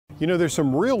You know, there's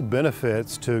some real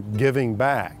benefits to giving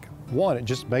back. One, it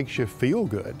just makes you feel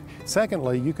good.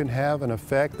 Secondly, you can have an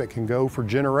effect that can go for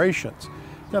generations.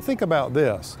 Now think about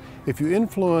this. If you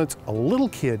influence a little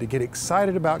kid to get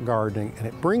excited about gardening and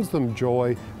it brings them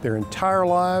joy their entire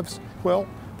lives, well,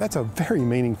 that's a very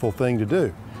meaningful thing to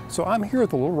do. So I'm here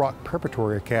at the Little Rock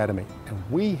Preparatory Academy,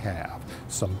 and we have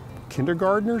some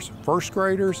kindergartners, first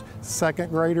graders, second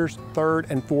graders, third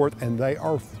and fourth, and they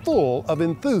are full of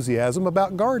enthusiasm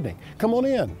about gardening. Come on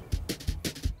in.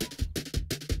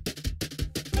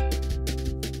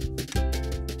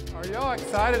 Are y'all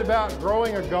excited about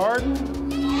growing a garden?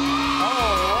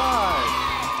 All right.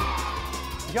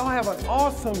 Y'all have an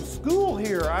awesome school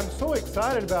here. I'm so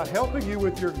excited about helping you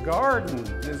with your garden.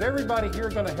 Is everybody here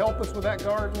going to help us with that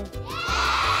garden?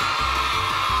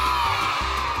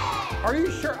 Are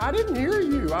you sure? I didn't hear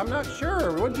you. I'm not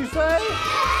sure. What'd you say? All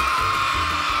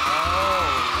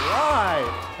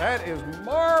right. That is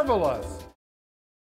marvelous.